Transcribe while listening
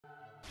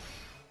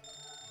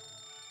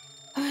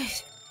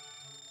Ai.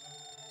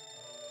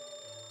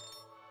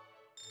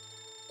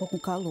 Tô com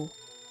calor.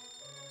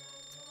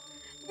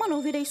 Mano,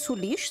 eu virei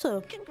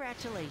sulista?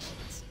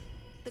 Congratulations.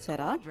 The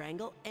Será?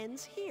 quadrangle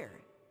ends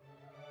here.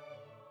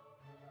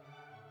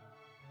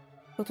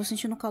 Eu tô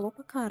sentindo calor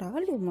pra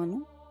caralho,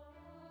 mano.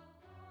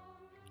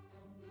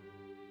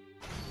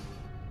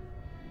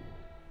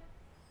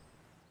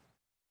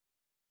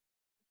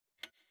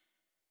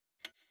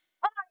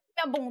 Ai,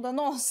 minha bunda,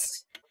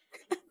 nossa.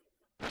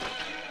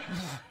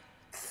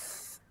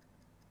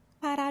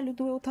 Caralho,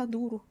 doeu, tá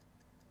duro.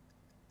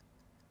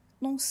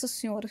 Nossa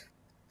senhora.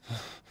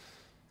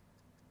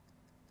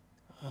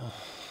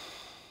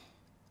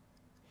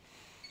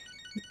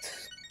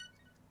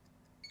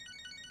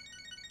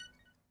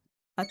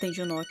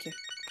 Atende o Nokia.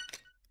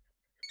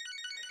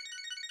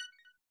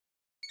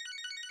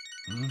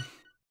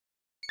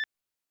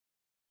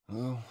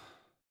 Hello?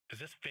 Is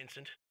this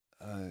Vincent?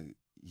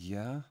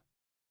 Yeah?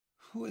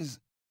 Who is...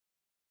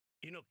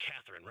 You know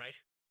Catherine, right?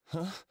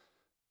 Huh?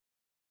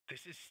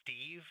 This is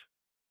Steve,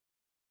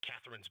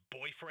 Catherine's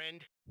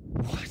boyfriend.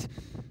 What?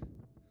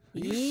 Are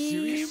you Ih.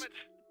 serious? Damn it!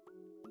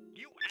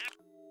 You act.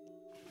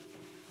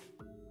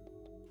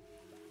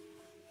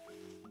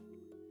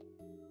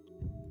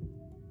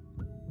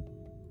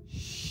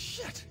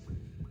 Shit!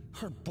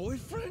 Her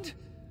boyfriend?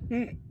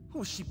 Hum.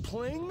 Was she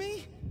playing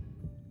me?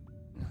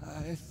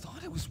 I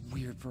thought it was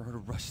weird for her to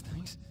rush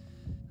things.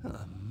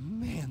 Oh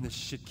man, this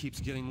shit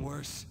keeps getting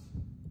worse.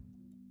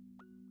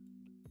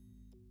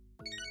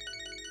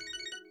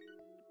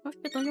 Oxe,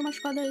 que tão de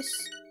machucado é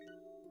esse?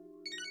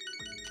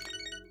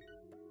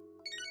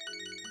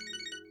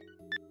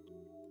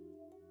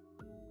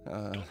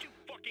 Don't you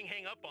fucking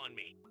hang up on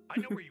me. I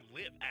know where you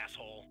live,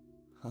 asshole.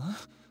 Huh?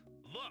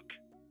 Look,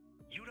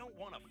 you don't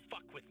want to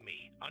fuck with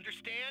me.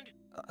 Understand?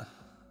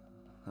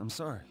 I'm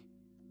sorry.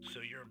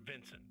 So you're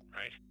Vincent,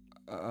 right?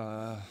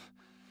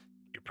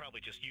 You're probably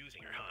just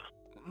using her, huh?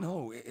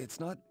 No, it's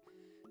not...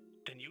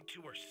 Then you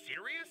two are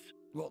serious?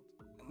 Well,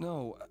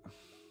 no.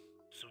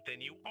 So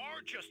then you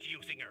are just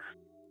using her.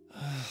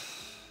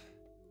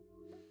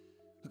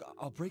 Look,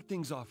 I'll break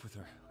things off with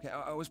her. Okay,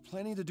 I was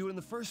planning to do it in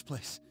the first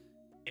place.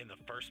 In the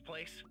first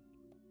place?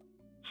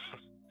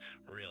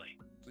 Really?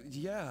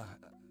 Yeah,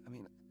 I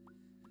mean,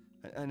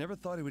 I never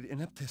thought it would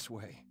end up this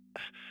way.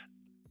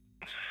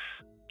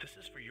 This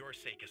is for your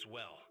sake as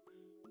well.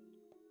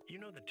 You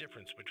know the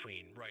difference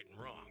between right and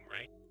wrong,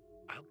 right?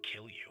 I'll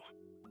kill you.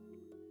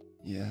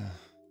 Yeah.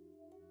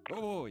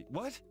 Oh, wait,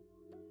 what?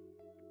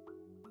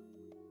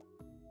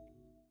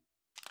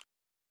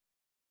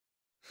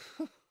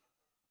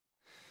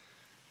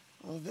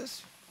 Oh,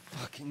 this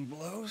fucking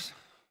blows.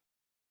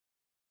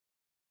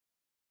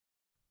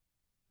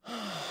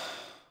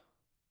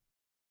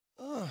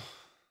 Oh,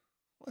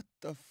 what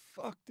the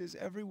fuck does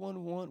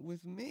everyone want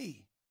with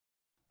me?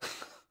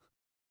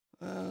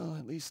 Well,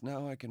 at least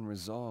now I can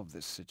resolve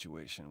this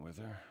situation with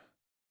her.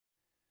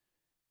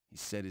 He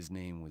said his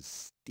name was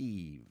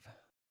Steve.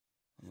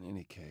 In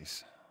any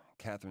case,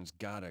 Catherine's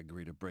gotta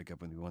agree to break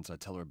up with me once I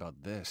tell her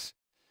about this.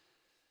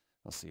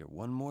 I'll see her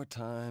one more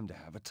time to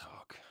have a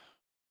talk.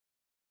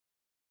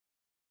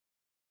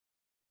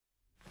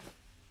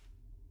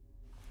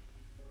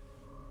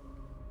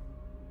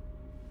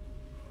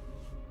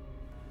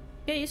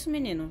 Que isso,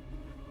 menino?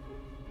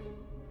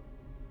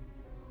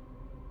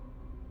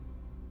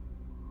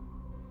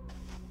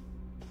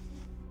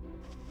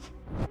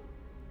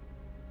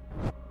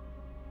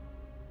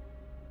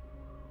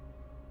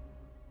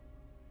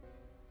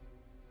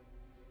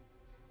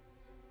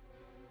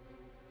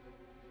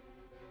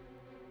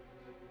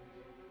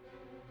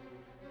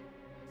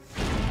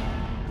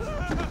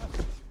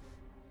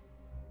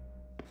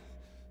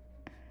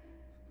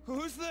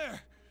 Who's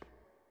there?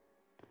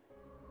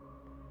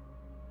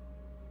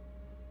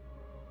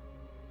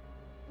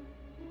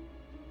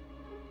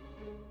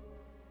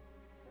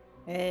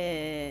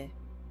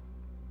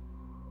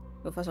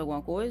 Eu faço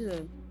alguma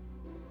coisa?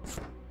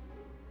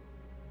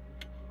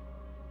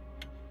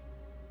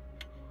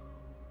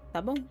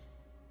 Tá bom.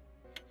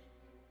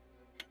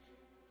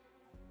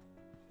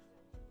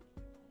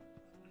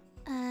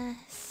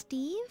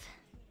 Steve?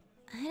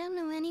 I don't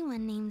know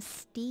anyone named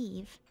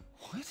Steve.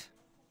 What?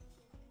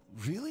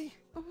 Really?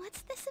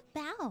 What's this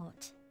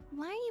about?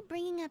 Why are you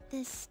bringing up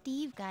this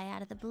Steve guy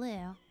out of the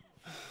blue?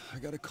 I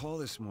got a call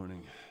this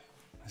morning.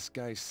 This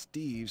guy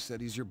Steve said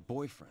he's your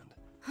boyfriend.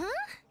 Huh?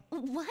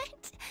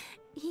 What?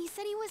 He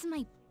said he was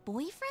my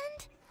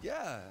boyfriend?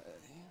 Yeah,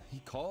 he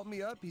called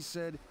me up. He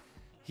said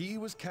he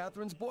was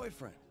Catherine's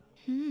boyfriend.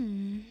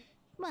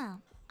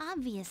 Well,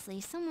 obviously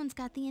someone's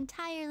got the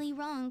entirely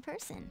wrong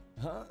person.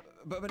 Huh?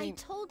 But I he...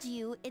 told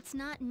you it's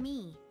not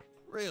me.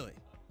 Really?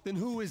 Then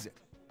who is it?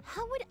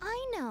 How would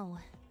I know?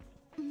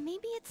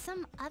 Maybe it's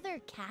some other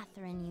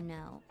Catherine you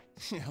know.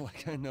 Yeah,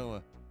 like I know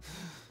a...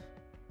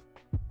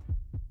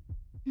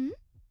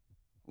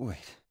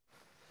 Wait.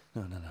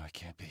 No, it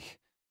can't be.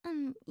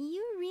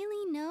 You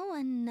really know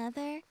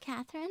another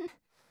Catherine?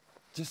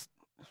 Just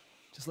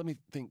let me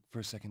think for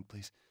a second,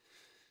 please.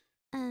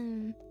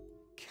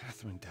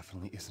 Catherine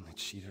definitely isn't a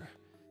cheater.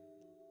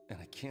 and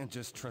I can't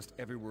just trust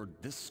every word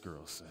this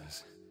girl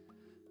says.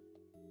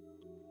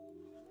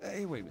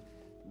 Hey, wait.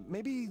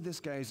 Maybe this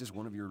guy is just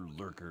one of your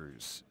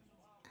lurkers.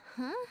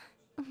 Huh?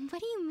 What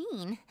do you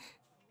mean?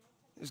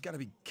 There's gotta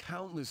be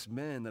countless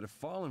men that have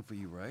fallen for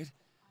you, right?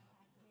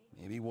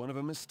 Maybe one of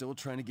them is still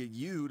trying to get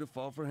you to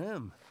fall for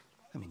him.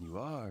 I mean, you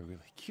are really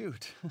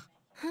cute.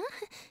 Huh?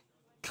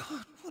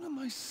 God, what am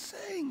I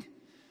saying?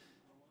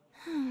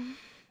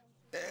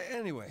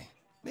 Anyway,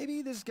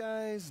 maybe this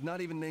guy's not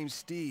even named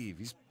Steve.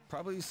 He's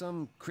probably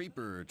some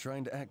creeper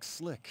trying to act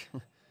slick.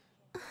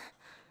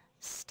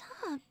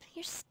 Stop.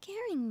 You're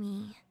scaring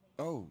me.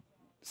 Oh,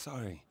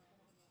 sorry.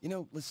 You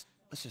know, let's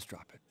just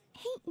drop it.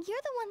 Hey, you're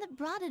the one that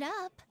brought it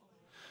up.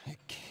 It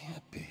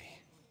can't be.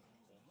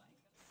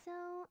 So,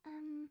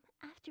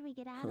 after we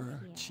get out Her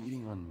of here...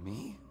 cheating on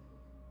me?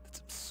 That's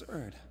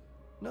absurd.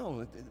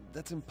 No,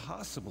 that's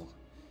impossible.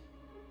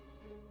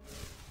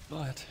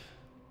 But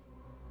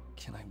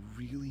can I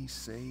really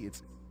say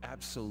it's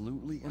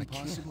absolutely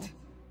impossible?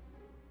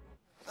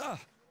 Ah!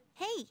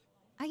 Hey,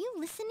 are you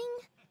listening?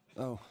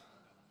 Oh,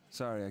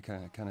 sorry, I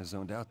kind of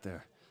zoned out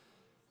there.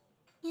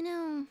 You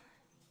know,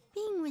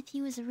 being with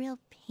you is a real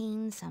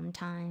pain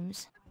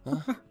sometimes.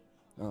 Huh?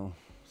 Oh,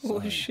 sorry.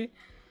 Oxi.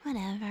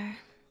 Whatever.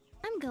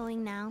 I'm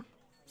going now.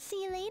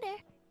 See you later.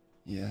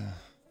 Yeah.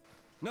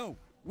 No,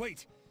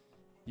 wait!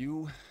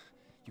 You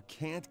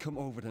can't come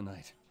over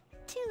tonight.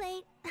 Too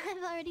late.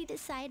 I've already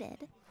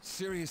decided.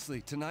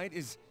 Seriously, tonight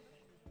is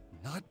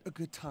not a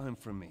good time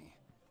for me.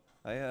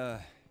 I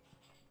have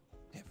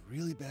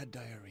really bad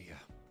diarrhea.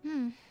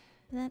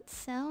 That's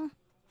so?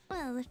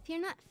 Well, if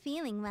you're not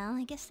feeling well,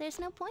 I guess there's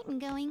no point in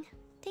going.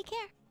 Take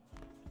care.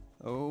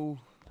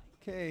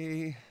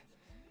 Okay.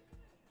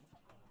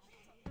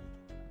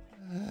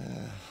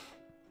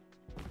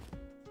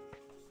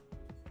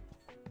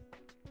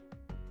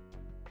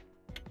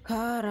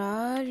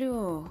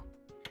 Caralho.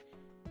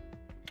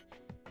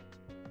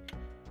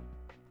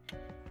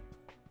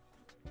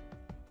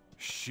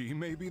 She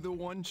may be the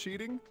one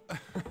cheating?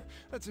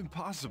 That's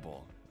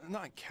impossible.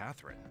 Not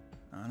Catherine.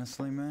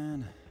 Honestly,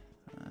 man,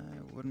 I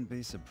wouldn't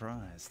be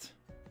surprised.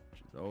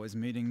 She's always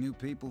meeting new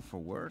people for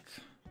work.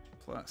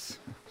 Plus,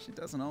 she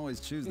doesn't always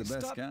choose the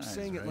best Stop guys,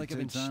 saying it right, like I've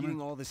been two-timer?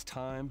 cheating all this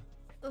time.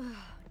 Ugh,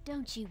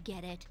 don't you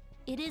get it?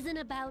 It isn't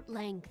about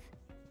length.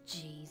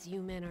 Jeez,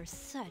 you men are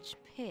such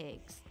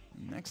pigs.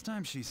 Next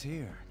time she's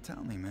here,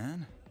 tell me,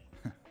 man.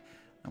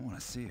 I want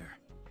to see her.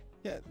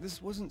 Yeah,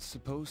 this wasn't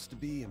supposed to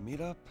be a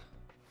meetup.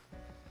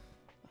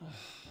 I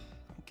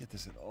don't get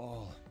this at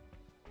all.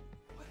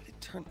 Why did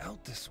it turn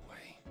out this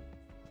way?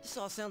 This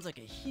all sounds like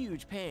a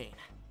huge pain.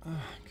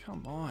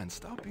 Come on,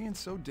 stop being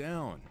so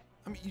down.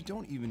 I mean, you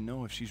don't even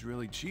know if she's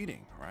really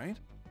cheating, right?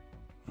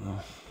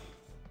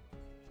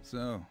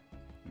 So,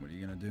 what are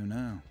you gonna do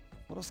now?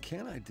 What else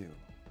can I do?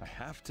 I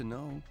have to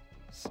know.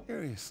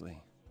 Seriously.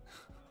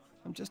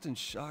 I'm just in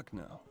shock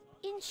now.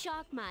 In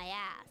shock my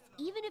ass.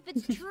 Even if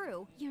it's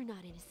true, you're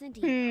not innocent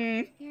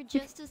either. You're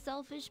just a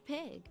selfish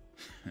pig.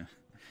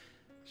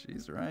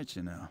 She's right,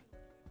 you know.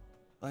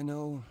 I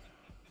know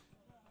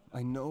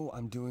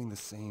I'm doing the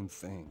same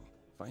thing.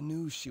 If I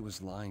knew she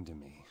was lying to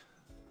me,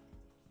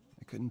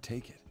 I couldn't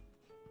take it.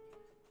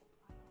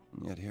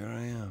 And yet here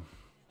I am.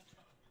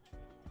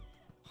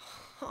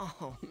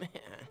 Oh, man.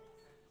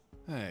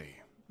 Hey,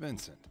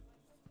 Vincent.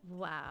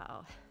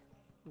 Wow.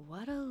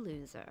 What a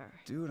loser.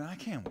 Dude, I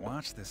can't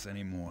watch this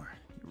anymore.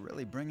 You're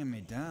really bringing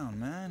me down,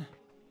 man.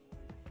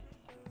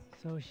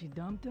 So she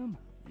dumped him?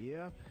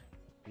 Yep.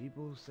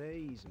 People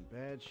say he's in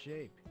bad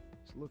shape.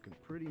 He's looking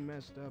pretty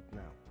messed up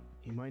now.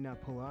 He might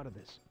not pull out of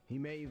this. He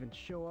may even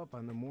show up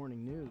on the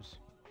morning news.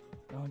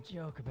 Don't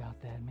joke about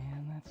that,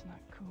 man. That's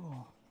not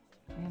cool.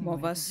 Mó Anyway,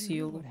 did you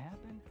hear vacilo. what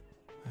happened?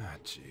 Ah,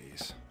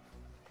 jeez.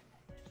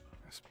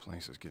 This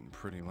place is getting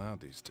pretty loud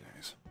these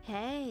days.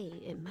 Hey,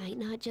 it might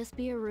not just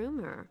be a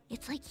rumor.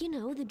 It's like, you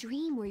know, the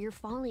dream where you're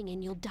falling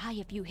and you'll die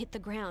if you hit the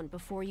ground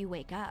before you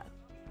wake up.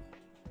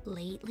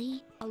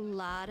 Lately, a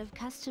lot of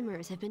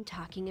customers have been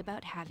talking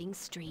about having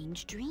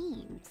strange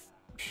dreams.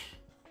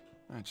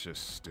 That's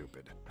just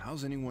stupid.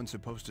 How's anyone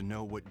supposed to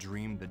know what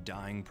dream the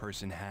dying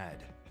person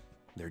had?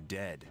 They're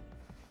dead.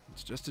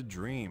 It's just a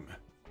dream.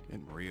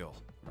 Getting real.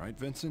 Right,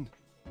 Vincent?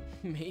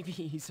 Maybe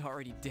he's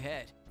already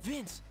dead.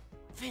 Vince,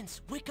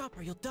 wake up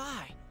or you'll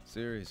die.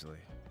 Seriously,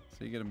 is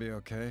he gonna be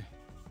okay?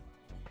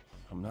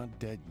 I'm not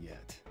dead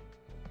yet.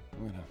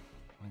 I'm gonna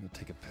go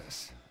take a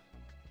piss.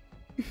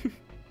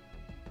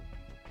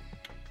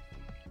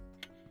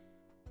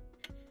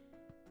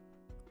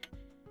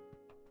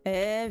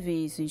 É,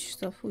 Vincent,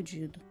 tá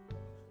fudido.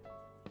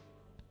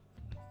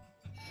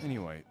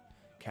 Anyway,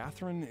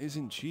 Catherine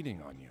isn't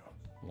cheating on you.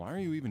 Why are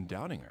you even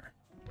doubting her?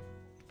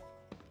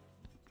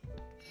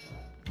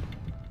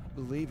 I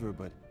believe her,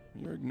 but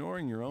You're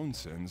ignoring your own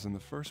sins in the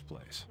first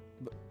place.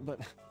 but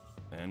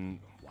Then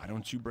why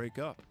don't you break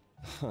up?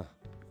 huh.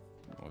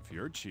 Well, if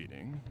you're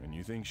cheating and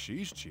you think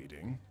she's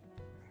cheating,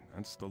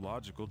 that's the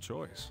logical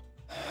choice.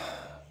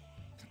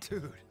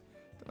 Dude,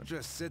 don't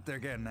just sit there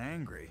getting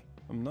angry.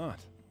 I'm not.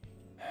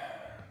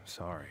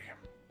 Sorry.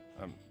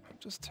 I'm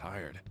just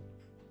tired.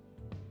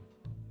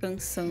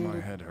 Cansando. My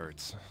head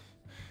hurts.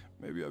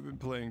 Maybe I've been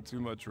playing too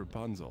much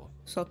Rapunzel.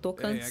 Só tô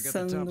Hey, I got the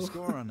top cansando.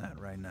 score on that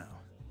right now.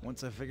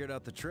 Once I figured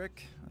out the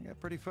trick, I got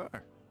pretty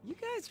far. You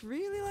guys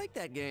really like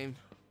that game.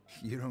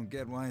 You don't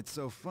get why it's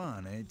so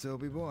fun, eh,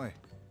 Toby boy?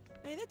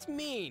 Hey, that's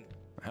mean.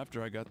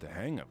 After I got the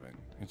hang of it,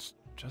 it's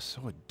just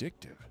so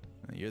addictive.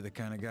 You're the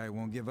kind of guy who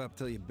won't give up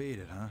till you beat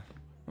it, huh?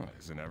 Well,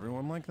 isn't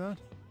everyone like that?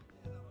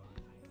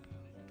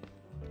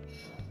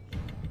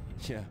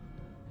 Yeah.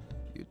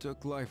 You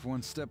took life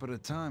one step at a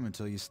time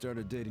until you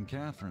started dating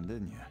Catherine,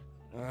 didn't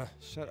you?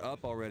 Shut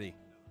up already.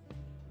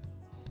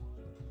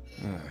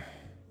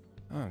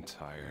 I'm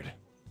tired.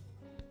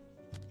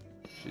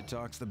 She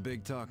talks the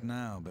big talk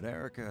now, but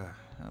Erica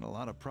had a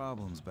lot of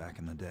problems back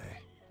in the day.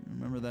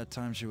 Remember that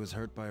time she was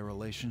hurt by a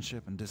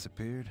relationship and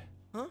disappeared?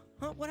 Huh?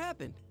 What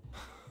happened?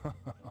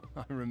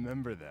 I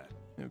remember that.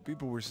 You know,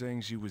 people were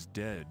saying she was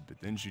dead, but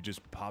then she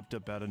just popped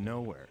up out of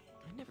nowhere.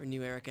 I never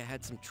knew Erica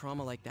had some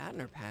trauma like that in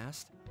her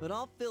past. But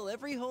I'll fill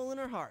every hole in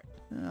her heart.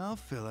 I'll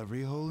fill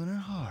every hole in her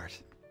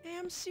heart. Hey,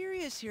 I'm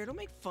serious here. Don't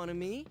make fun of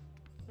me.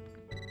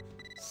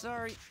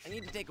 Sorry, I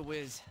need to take a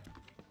whiz.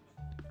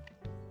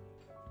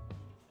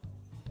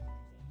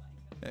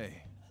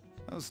 Hey,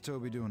 how's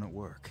Toby doing at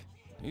work?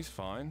 He's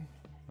fine.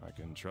 I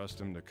can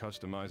trust him to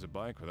customize a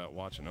bike without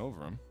watching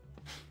over him.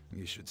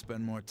 You should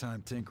spend more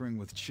time tinkering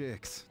with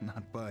chicks,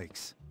 not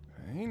bikes.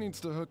 He needs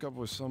to hook up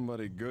with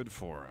somebody good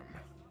for him.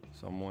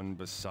 Someone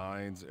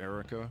besides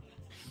Erica.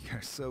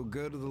 You're so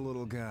good to the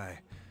little guy.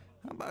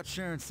 How about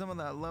sharing some of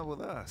that love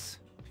with us?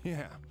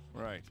 Yeah,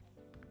 right.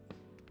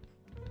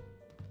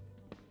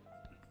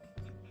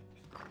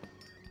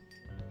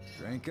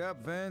 Drink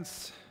up,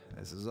 Vince.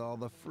 This is all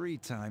the free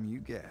time you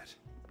get.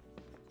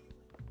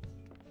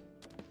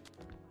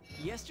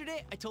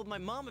 Yesterday, I told my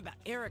mom about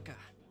Erica.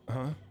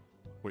 Huh?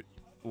 Wait,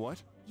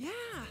 what? Yeah,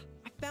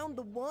 I found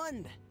the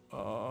one.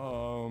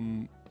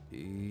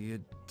 You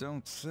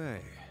don't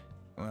say.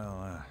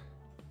 Well,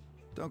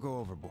 don't go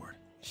overboard.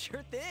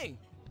 Sure thing.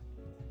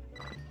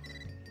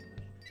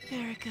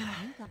 Erica.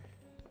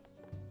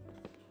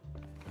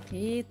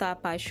 Ih, tá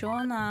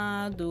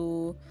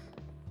apaixonado.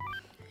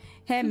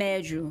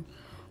 Remédio.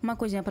 Uma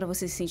coisinha pra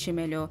você se sentir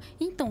melhor.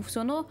 Então,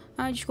 funcionou?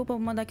 Ah, desculpa,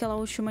 vou mandar aquela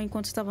última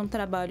enquanto estava no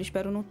trabalho.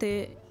 Espero não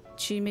ter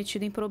te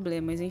metido em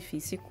problemas. Enfim,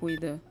 se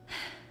cuida.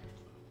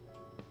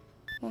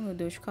 Oh, meu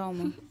Deus,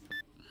 calma.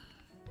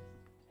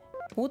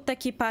 Puta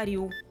que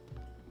pariu.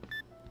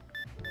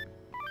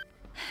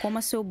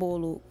 Coma seu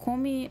bolo.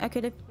 Come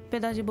aquele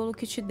pedaço de bolo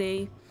que te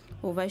dei.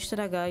 Ou vai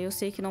estragar. Eu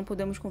sei que não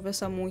pudemos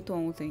conversar muito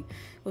ontem.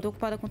 Eu tô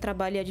ocupada com o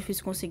trabalho e é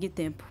difícil conseguir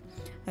tempo.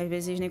 Às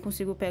vezes nem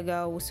consigo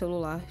pegar o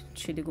celular.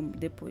 Te ligo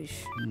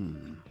depois.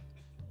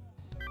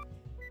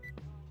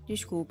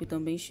 Desculpe,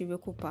 também estive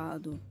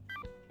ocupado.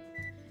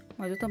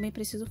 Mas eu também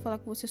preciso falar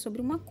com você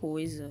sobre uma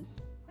coisa.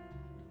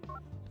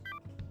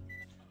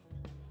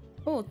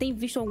 Oh, tem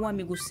visto algum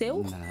amigo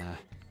seu? Nah.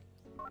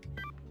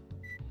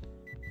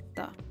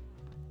 Tá.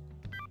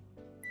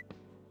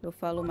 Eu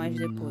falo mais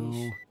depois.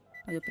 Não.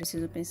 Mas eu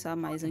preciso pensar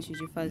mais antes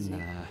de fazer.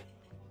 Nah.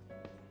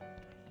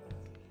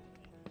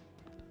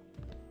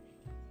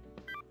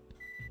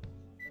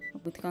 Tô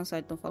muito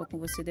cansado, então eu falo com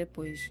você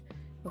depois.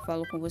 Eu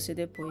falo com você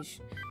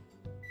depois.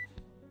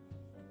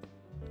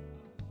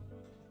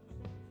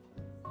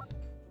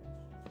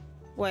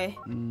 Ué.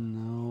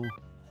 Não.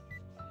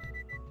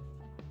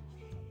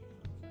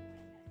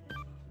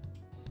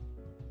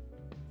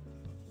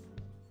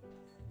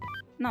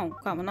 Não,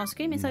 calma. Nossa,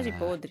 que mensagem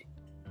podre.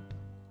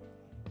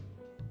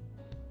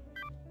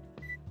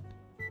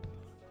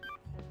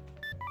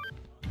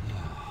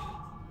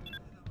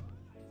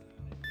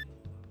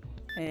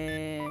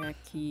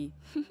 Aqui.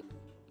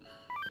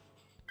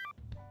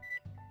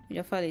 Eu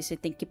já falei, você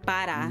tem que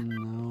parar.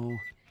 Não.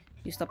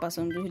 Isso tá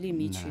passando dos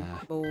limites.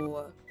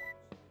 Boa.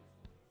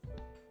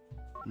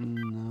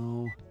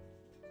 Não.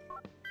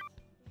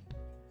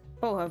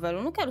 Porra, velho,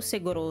 eu não quero ser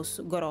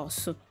grosso.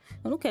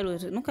 Eu não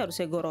quero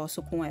ser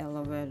grosso com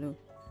ela, velho.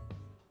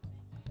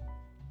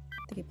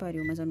 Até que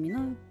pariu, mas a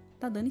mina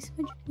tá dando em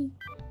cima de mim.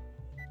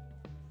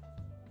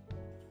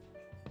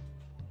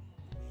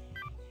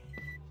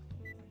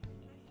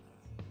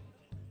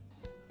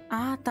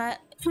 Ah, tá.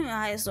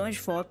 Ah, são as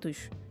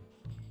fotos.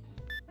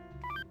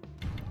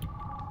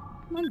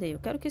 Mandei, eu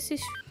quero que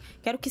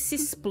se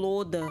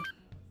exploda.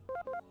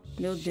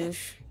 Meu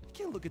Deus.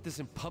 Can't look at this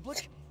in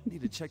public.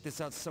 Need to check this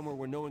out somewhere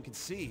where no one can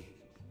see.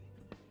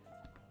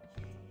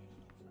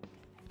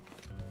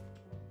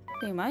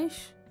 Tem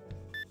mais?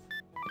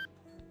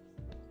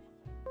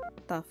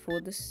 Tá,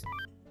 foda-se.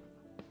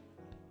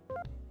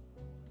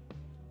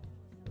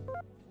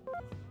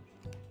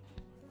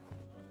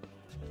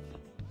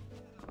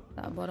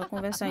 Tá, bora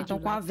conversar então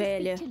com a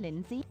velha.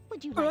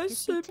 I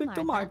speak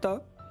to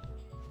Martha.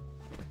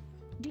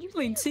 Do you see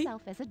Lindsay?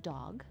 yourself as a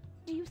dog?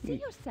 Do you see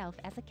yourself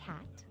as a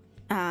cat?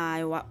 Ah,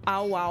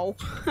 au.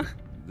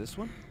 This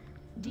one?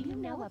 Do you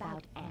know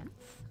about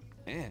ants?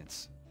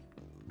 Ants?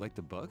 Like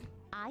the bug?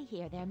 I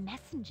hear they're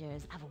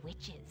messengers of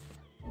witches.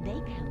 They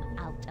come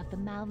out of the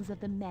mouths of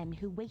the men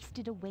who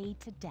wasted away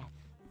to death.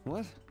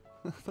 What?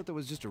 I thought that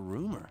was just a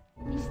rumor.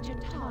 Mr.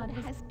 Todd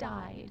has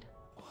died.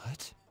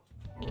 What?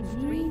 It's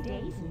 3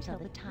 days until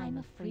the time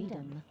of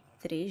freedom.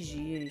 3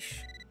 dias.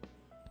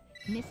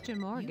 Mr.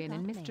 Morgan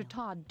and Mr.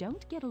 Todd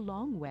don't get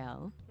along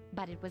well,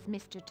 but it was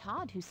Mr.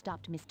 Todd who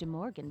stopped Mr.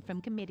 Morgan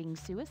from committing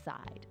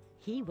suicide.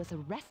 He was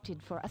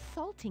arrested for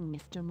assaulting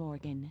Mr.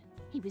 Morgan.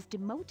 He was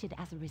demoted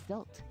as a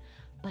result.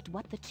 But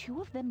what the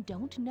two of them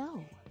don't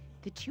know,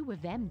 the two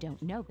of them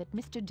don't know that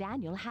Mr.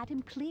 Daniel had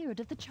him cleared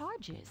of the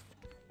charges.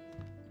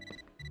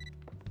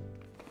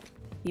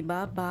 Que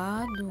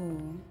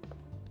babado.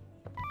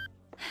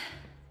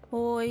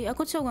 Oi,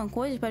 aconteceu alguma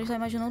coisa? Parece estar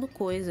imaginando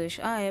coisas.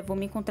 Ah, vou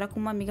me encontrar com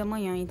uma amiga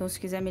amanhã, então se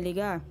quiser me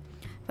ligar,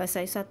 vai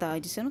sair essa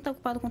tarde. Você não tá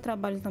ocupado com o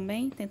trabalho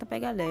também? Tenta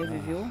pegar leve,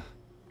 viu?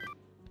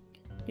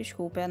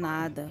 Desculpa, é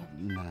nada.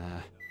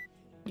 Nah.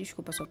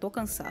 Desculpa, só tô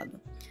cansado.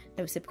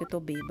 Deve ser porque tô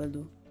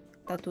bêbado.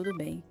 Tá tudo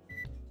bem.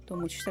 Tô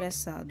muito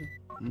estressado.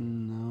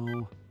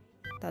 Não.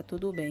 Tá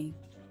tudo bem.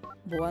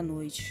 Boa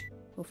noite.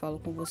 Eu falo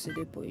com você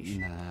depois.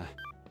 Nah.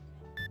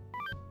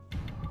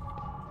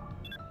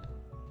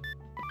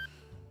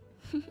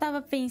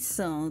 Tava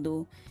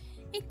pensando.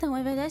 Então,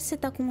 é verdade que você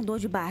tá com dor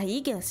de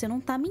barriga? Você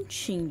não tá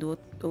mentindo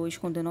ou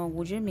escondendo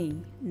algo de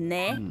mim,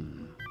 né?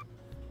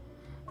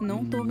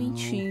 Não tô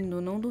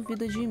mentindo, não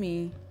duvida de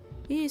mim.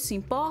 Isso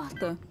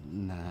importa?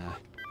 Nah.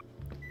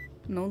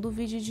 Não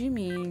duvide de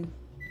mim.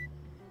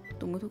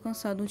 Tô muito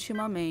cansado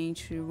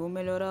ultimamente. Vou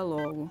melhorar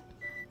logo.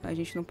 A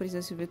gente não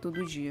precisa se ver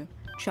todo dia.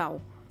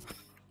 Tchau.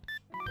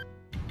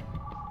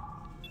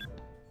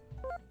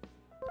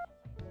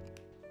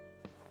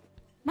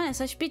 Mano,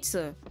 essas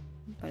pizzas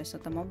parece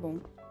que tá mó bom.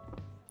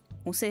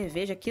 Com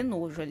cerveja, que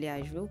nojo,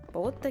 aliás, viu?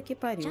 Puta que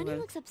pariu, Johnny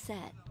velho. looks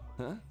upset.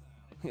 Huh?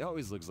 He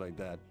always looks like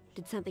that.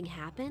 Did something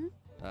happen?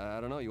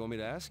 I don't know. You want me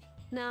to ask?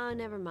 No,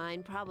 never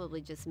mind.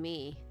 Probably just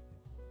me.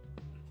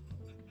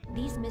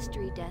 These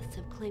mystery deaths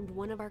have claimed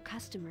one of our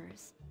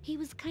customers. He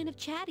was kind of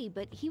chatty,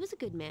 but he was a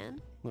good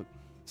man. Look,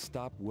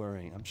 stop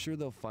worrying. I'm sure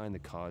they'll find the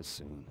cause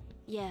soon.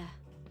 Yeah,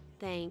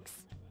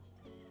 thanks.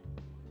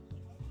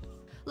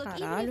 Look,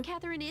 even Caralho. if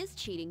Catherine is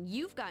cheating,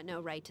 you've got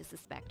no right to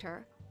suspect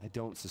her. I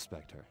don't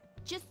suspect her.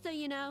 Just so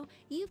you know,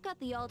 you've got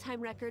the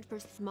all-time record for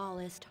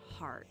smallest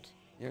heart.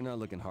 You're not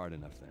looking hard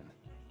enough then.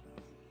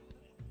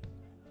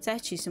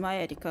 Certíssima,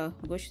 Erika.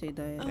 Gostei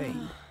da Erika. Hey,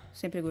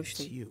 Sempre it's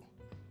gostei. you.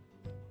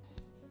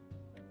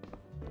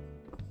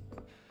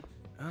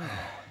 Oh,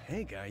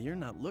 hey guy, you're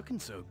not looking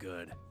so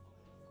good.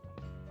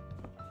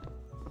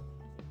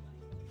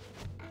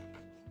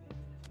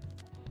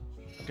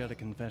 I've got a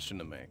confession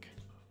to make.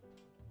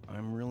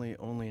 I'm really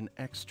only an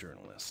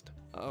ex-journalist.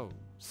 Oh,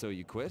 so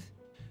you quit?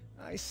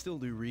 I still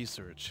do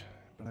research,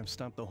 but I've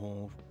stopped the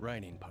whole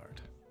writing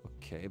part.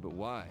 Okay, but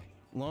why?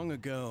 Long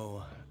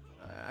ago,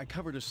 I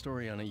covered a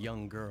story on a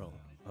young girl,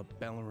 a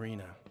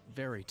ballerina,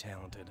 very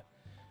talented.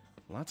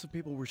 Lots of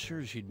people were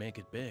sure she'd make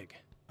it big.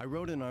 I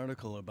wrote an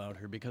article about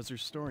her because her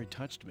story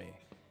touched me.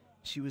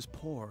 She was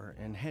poor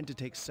and had to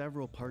take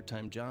several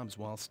part-time jobs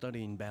while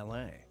studying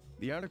ballet.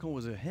 The article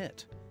was a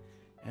hit,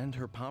 and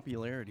her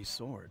popularity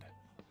soared.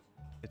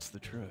 It's the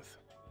truth.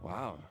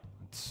 Wow,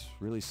 it's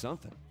really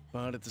something.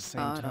 But at the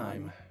same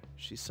time,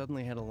 she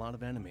suddenly had a lot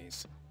of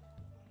enemies.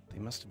 They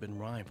must have been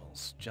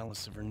rivals,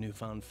 jealous of her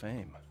newfound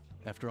fame.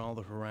 After all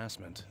the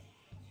harassment,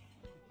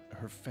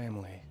 her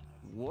family...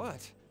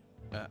 What?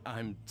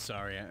 I'm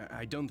sorry,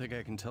 I don't think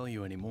I can tell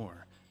you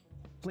anymore.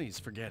 Please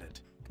forget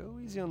it. Go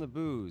easy on the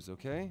booze,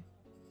 okay?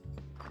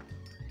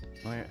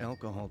 My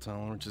alcohol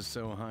tolerance is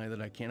so high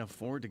that I can't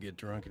afford to get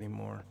drunk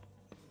anymore.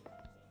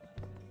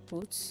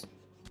 Putz.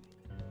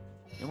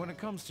 And when it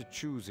comes to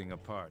choosing a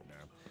partner,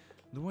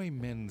 the way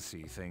men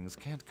see things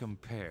can't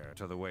compare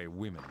to the way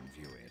women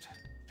view it.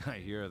 I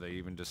hear they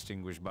even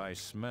distinguish by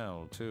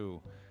smell,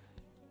 too.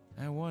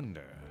 I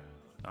wonder.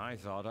 I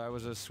thought I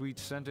was a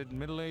sweet-scented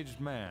middle-aged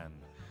man,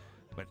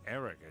 but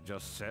Erica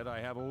just said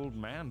I have old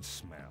man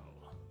smell.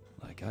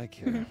 Like I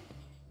care.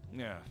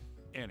 Yeah,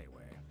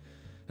 anyway.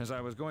 As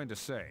I was going to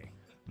say,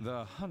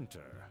 the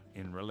hunter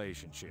in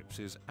relationships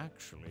is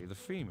actually the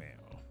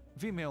female.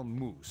 Female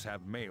moose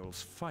have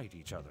males fight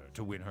each other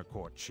to win her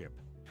courtship.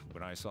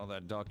 When I saw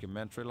that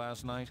documentary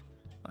last night,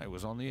 I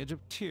was on the edge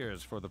of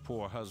tears for the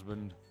poor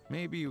husband.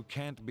 Maybe you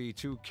can't be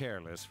too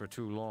careless for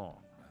too long.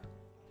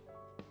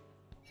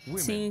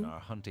 Women are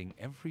hunting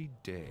every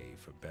day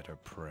for better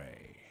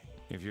prey.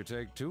 If you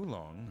take too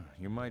long,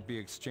 you might be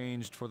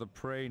exchanged for the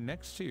prey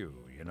next to you,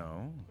 you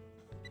know?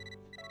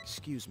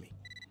 Excuse me.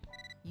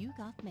 You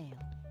got mail.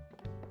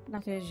 Não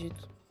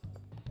acredito.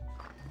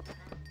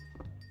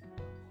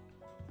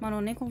 Mano,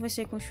 eu nem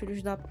conversei com os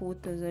filhos da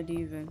putas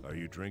ali, velho. Are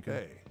you drinking?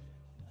 Hey,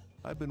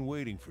 I've been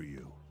waiting for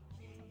you.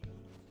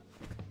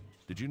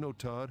 Did you know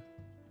Todd?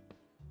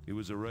 He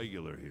was a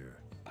regular here.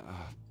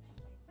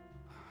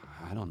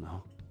 I don't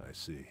know. I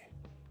see.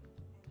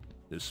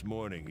 This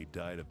morning he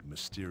died of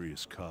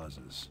mysterious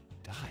causes.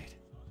 Died?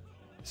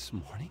 This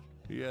morning?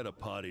 He had a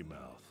potty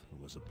mouth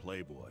and was a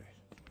playboy,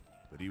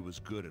 but he was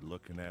good at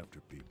looking after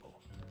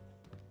people.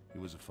 He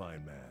was a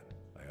fine man.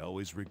 I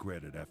always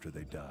regret it after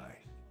they die.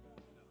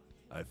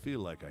 I feel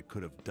like I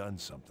could have done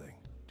something.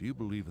 Do you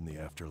believe in the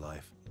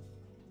afterlife?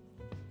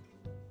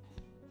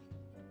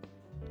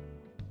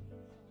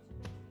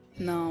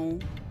 Não.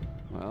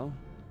 Well?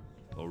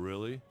 Oh,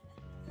 really?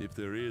 If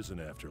there is an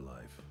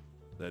afterlife,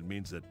 that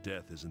means that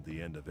death isn't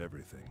the end of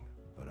everything.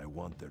 But I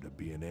want there to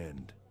be an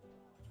end.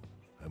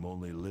 I'm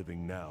only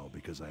living now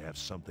because I have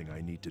something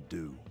I need to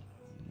do.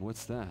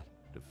 What's that?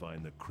 To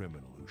find the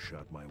criminal who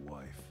shot my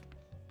wife.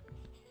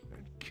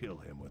 And kill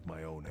him with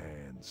my own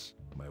hands.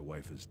 My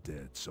wife is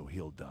dead, so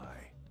he'll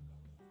die.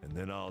 And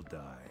then I'll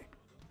die.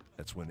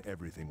 That's when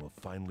everything will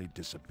finally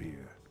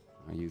disappear.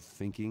 Are you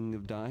thinking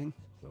of dying?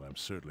 Well, I'm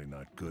certainly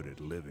not good at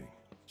living.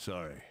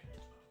 Sorry,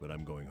 but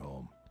I'm going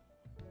home.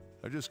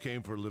 I just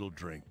came for a little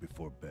drink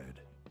before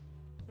bed.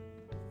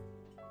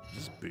 Is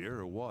this beer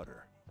or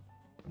water?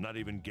 I'm not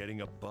even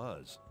getting a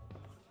buzz.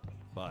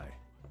 Bye.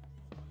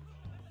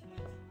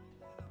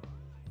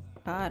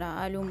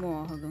 Caralho,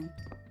 Morgan.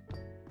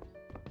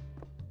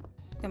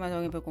 Tem mais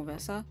alguém pra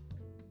conversar?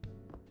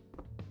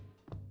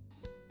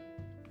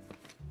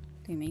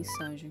 Tem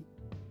mensagem.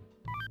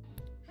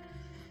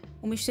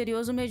 O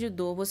misterioso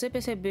medidor. Você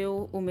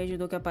percebeu o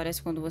medidor que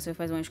aparece quando você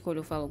faz uma escolha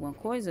ou fala alguma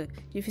coisa?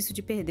 Difícil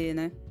de perder,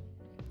 né?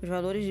 Os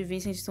valores de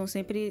Vincent estão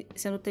sempre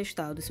sendo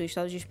testados. Seu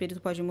estado de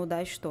espírito pode mudar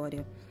a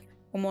história.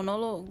 O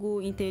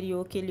monólogo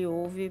interior que ele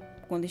ouve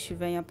quando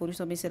estiver em apuros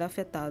também será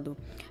afetado.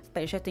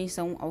 Preste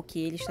atenção ao que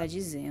ele está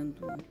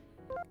dizendo.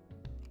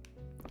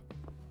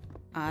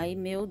 Ai,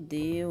 meu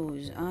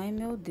Deus. Ai,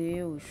 meu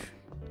Deus.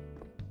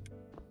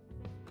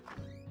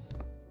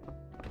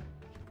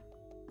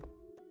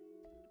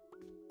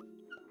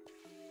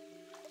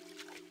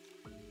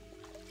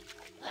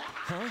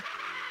 Huh?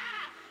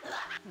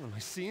 Am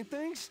I seeing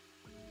things?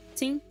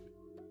 Sim.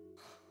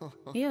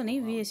 Eu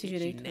nem vi esse Get you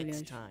direito,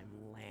 next aliás. time,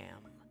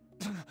 lamb.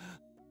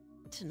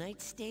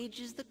 Tonight's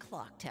stage is the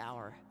clock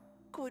tower.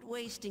 Quit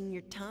wasting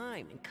your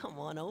time and come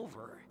on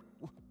over.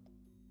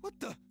 What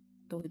the?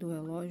 Torre do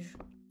relógio.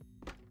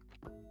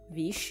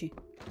 Vixe.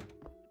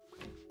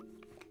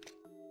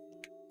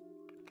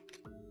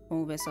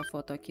 Vamos ver essa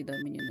foto aqui da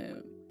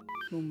menina.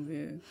 Vamos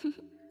ver.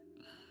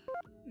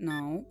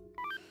 Não.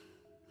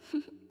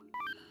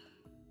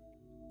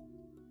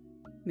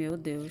 Meu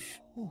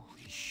Deus.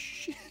 Holy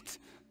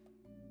shit.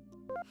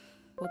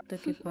 Puta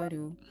que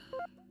pariu.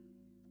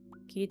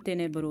 Que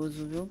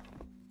tenebroso, viu?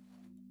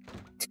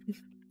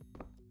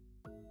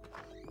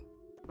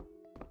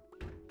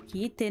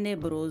 Que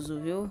tenebroso,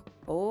 viu?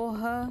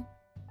 Porra.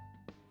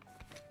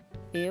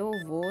 Eu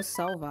vou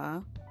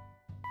salvar.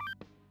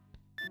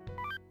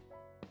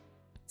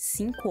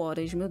 5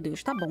 horas, meu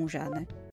Deus. Tá bom já, né?